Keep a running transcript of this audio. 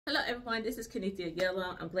Hello everyone, this is Kenithia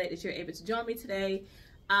Yellow. I'm glad that you're able to join me today.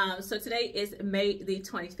 So today is May the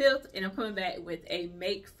 25th and I'm coming back with a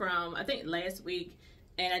make from I think last week,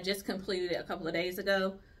 and I just completed it a couple of days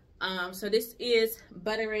ago. So this is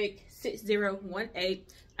Butterick 6018.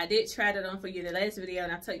 I did try that on for you in the last video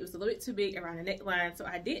and I told you it was a little bit too big around the neckline, so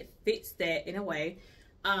I did fix that in a way.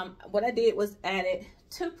 What I did was added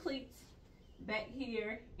 2 pleats back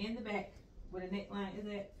here in the back where the neckline is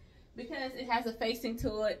at, because it has a facing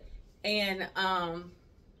to it, and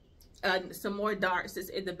some more darts that's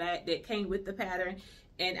in the back that came with the pattern.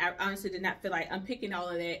 And I honestly did not feel like unpicking all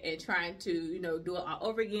of that and trying to, you know, do it all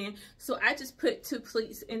over again. So I just put 2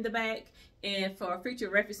 pleats in the back, and for future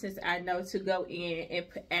references, I know to go in and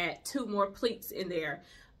add 2 more pleats in there.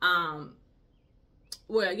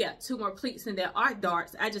 Well, yeah, 2 more pleats in there are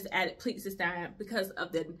darts. I just added pleats this time because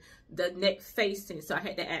of the neck facing, so I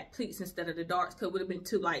had to add pleats instead of the darts because it would have been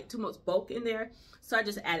too much bulk in there. So I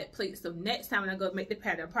just added pleats. So next time when I go make the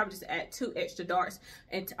pattern, I'll probably just add 2 extra darts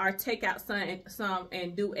or take out some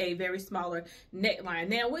and do a very smaller neckline.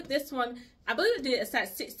 Now with this one, I believe I did a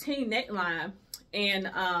size 16 neckline,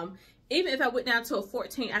 and even if I went down to a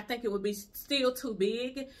 14, I think it would be still too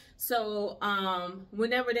big. So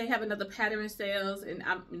whenever they have another pattern sales, and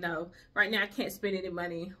right now I can't spend any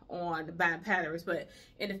money on buying patterns, but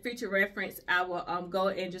in the future reference, I will go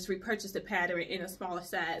and just repurchase the pattern in a smaller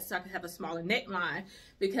size so I can have a smaller neckline,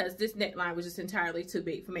 because this neckline was just entirely too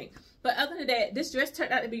big for me. But other than that, this dress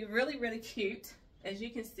turned out to be really, really cute. As you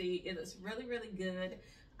can see, it looks really, really good.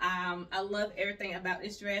 I love everything about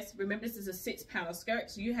this dress. Remember, this is a 6-panel skirt,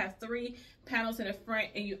 so you have 3 panels in the front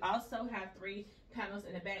and you also have 3 panels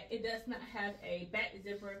in the back. It does not have a back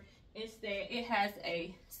zipper. Instead, it has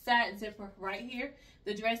a side zipper right here.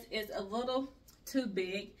 The dress is a little too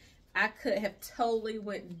big. I could have totally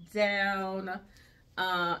went down,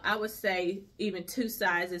 I would say even 2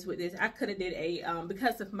 sizes with this. I could have did a,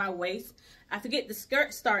 because of my waist, I forget the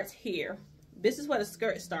skirt starts here. This is where the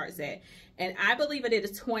skirt starts at, and I believe I did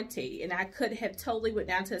a 20, and I could have totally went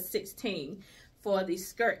down to a 16 for the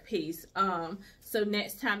skirt piece. So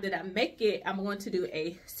next time that I make it, I'm going to do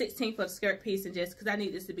a 16 for the skirt piece, and just because I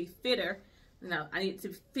need this to be fitter, I need it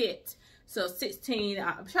to fit. So 16,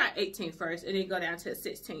 I'm trying 18 first, and then go down to a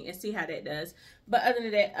 16 and see how that does. But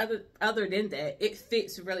other than that, it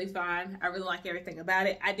fits really fine. I really like everything about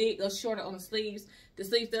it. I did go shorter on the sleeves. The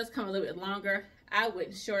sleeves does come a little bit longer. I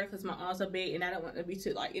went shorter because my arms are big and I don't want to be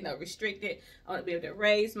too restricted. I want to be able to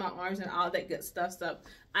raise my arms and all that good stuff. So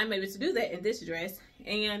I'm able to do that in this dress.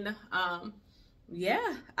 And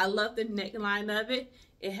yeah, I love the neckline of it.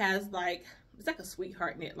 It has it's like a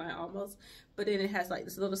sweetheart neckline almost, but then it has like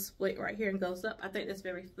this little split right here and goes up. I think that's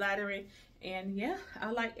very flattering. And yeah,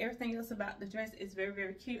 I like everything else about the dress. It's very,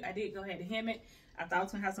 very cute. I did go ahead and hem it. I thought I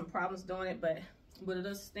was gonna have some problems doing it, but with a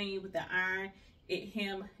little stain with the iron, it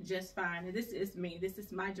hemmed just fine. And this is me. This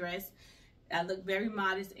is my dress. I look very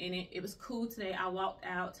modest in it. It was cool today. I walked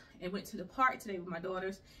out and went to the park today with my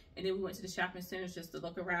daughters, and then we went to the shopping centers just to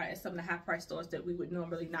look around at some of the high price stores that we would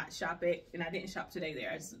normally not shop at. And I didn't shop today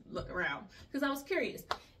there. I just looked around because I was curious.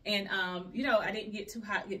 And I didn't get too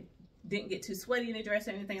hot, didn't get too sweaty in the dress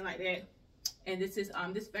or anything like that. And this is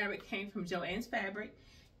this fabric came from Joann's Fabric,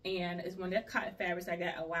 and it's one of their cotton fabrics I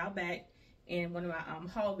got a while back in one of my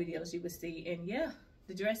haul videos you would see. And yeah,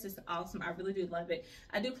 the dress is awesome. I really do love it.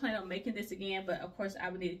 I do plan on making this again, but of course I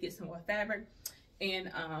would need to get some more fabric.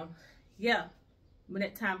 And yeah, when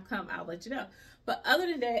that time comes, I'll let you know. But other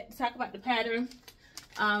than that, to talk about the pattern,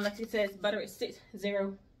 like it says, Butterick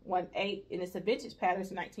 6018, and it's a vintage pattern.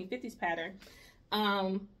 It's a 1950s pattern,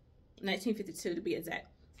 1952 to be exact.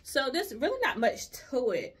 So there's really not much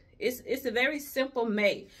to it. It's a very simple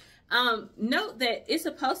make. Note that it's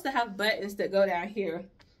supposed to have buttons that go down here,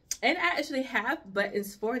 and I actually have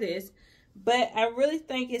buttons for this, but I really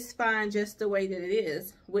think it's fine just the way that it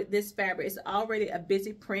is with this fabric. It's already a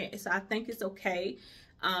busy print, so I think it's okay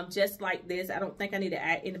just like this. I don't think I need to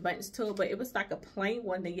add any buttons to it, but it was like a plain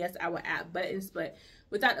one, then yes, I would add buttons, but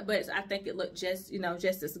without the buttons, I think it looked just,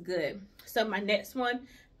 just as good. So my next one,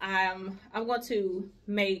 I'm going to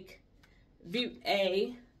make view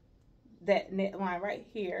A, that neckline right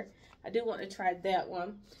here. I do want to try that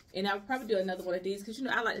one, and I'll probably do another one of these because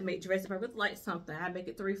I like to make dresses. If I really like something, I make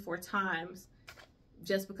it 3 or 4 times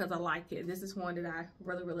just because I like it. This is one that I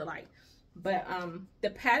really, really like. But the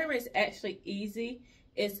pattern is actually easy.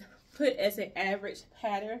 It's put as an average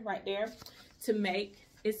pattern right there to make.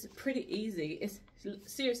 It's pretty easy. It's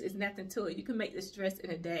serious. It's nothing to it. You can make this dress in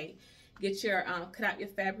a day. Get your cut out your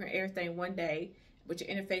fabric and everything one day with your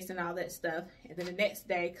interface and all that stuff, and then the next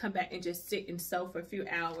day come back and just sit and sew for a few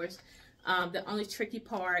hours. The only tricky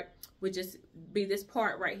part would just be this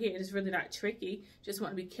part right here. It's really not tricky. Just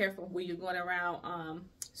want to be careful when you're going around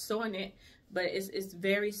sewing it. But it's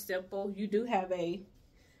very simple. You do have a,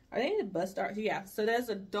 are they the bust darts? Yeah, so there's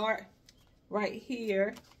a dart right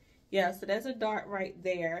here. Yeah, so there's a dart right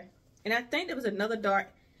there. And I think there was another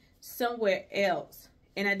dart somewhere else.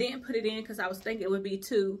 And I didn't put it in because I was thinking it would be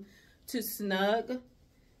too snug.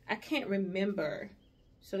 I can't remember.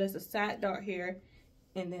 So there's a side dart here.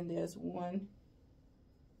 And then there's one.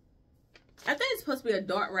 I think it's supposed to be a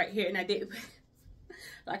dart right here. And I didn't.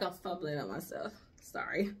 Like I'm fumbling on myself.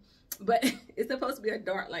 Sorry. But it's supposed to be a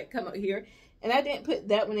dart like come up here. And I didn't put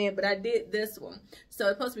that one in, but I did this one. So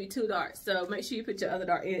it's supposed to be 2 darts. So make sure you put your other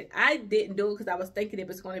dart in. I didn't do it because I was thinking it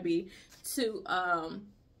was going to be too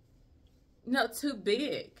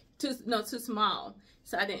big. Too small.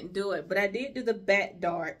 So I didn't do it. But I did do the back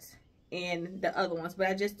darts and the other ones. But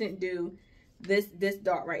I just didn't do this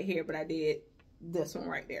dart right here. But I did this one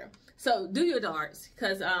right there. So do your darts.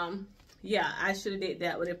 Because, yeah, I should have did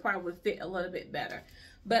that. But it probably would fit a little bit better.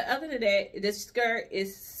 But other than that, this skirt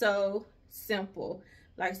is so simple.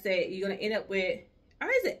 Like I said, you're going to end up with, or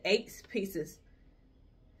is it 8 pieces?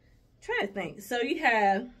 I'm trying to think. So you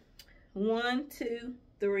have 1, 2,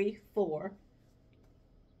 3, 4.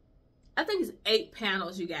 I think it's 8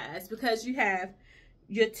 panels, you guys, because you have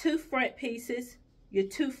your 2 front pieces, your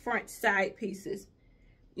 2 front side pieces,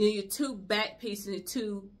 your 2 back pieces, and your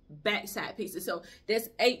 2 back side pieces. So there's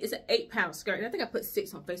 8. It's an 8-panel skirt. And I think I put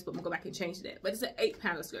 6 on Facebook. I'm gonna go back and change that. But it's an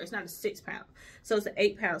 8-panel skirt. It's not a 6-panel. So it's an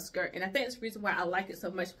 8-panel skirt. And I think that's the reason why I like it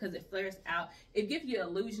so much, because it flares out. It gives you an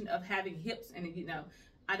illusion of having hips, and you know,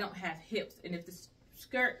 I don't have hips. And if the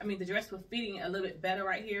skirt, I mean the dress was fitting a little bit better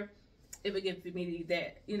right here, it would give me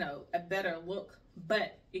that, you know, a better look.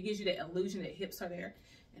 But it gives you that illusion that hips are there.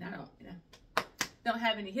 And I don't, you know, don't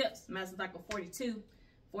have any hips. Mine's like a 42.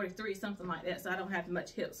 43, something like that. So I don't have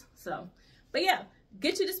much hips. So, but yeah,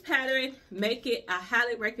 get you this pattern, make it. I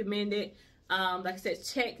highly recommend it. Like I said,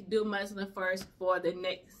 check do muslin first for the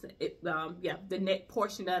next, the neck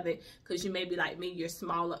portion of it, because you may be like me, you're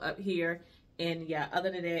smaller up here, and yeah, other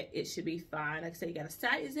than that, it should be fine. Like I said, you got a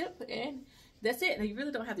side zip, and that's it. Now you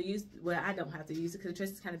really don't have to use, well, I don't have to use it because the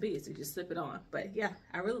dress is kind of big, so you just slip it on. But yeah,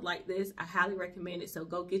 I really like this. I highly recommend it. So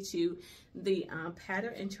go get you the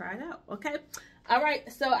pattern and try it out. Okay. All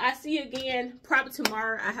right, so I see you again probably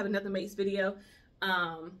tomorrow. I have another makes video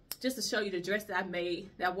just to show you the dress that I made,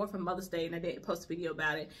 that I wore for Mother's Day, and I didn't post a video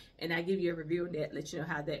about it, and I give you a review on that, let you know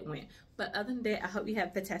how that went. But other than that, I hope you have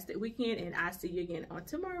a fantastic weekend, and I'll see you again on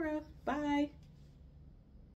tomorrow. Bye.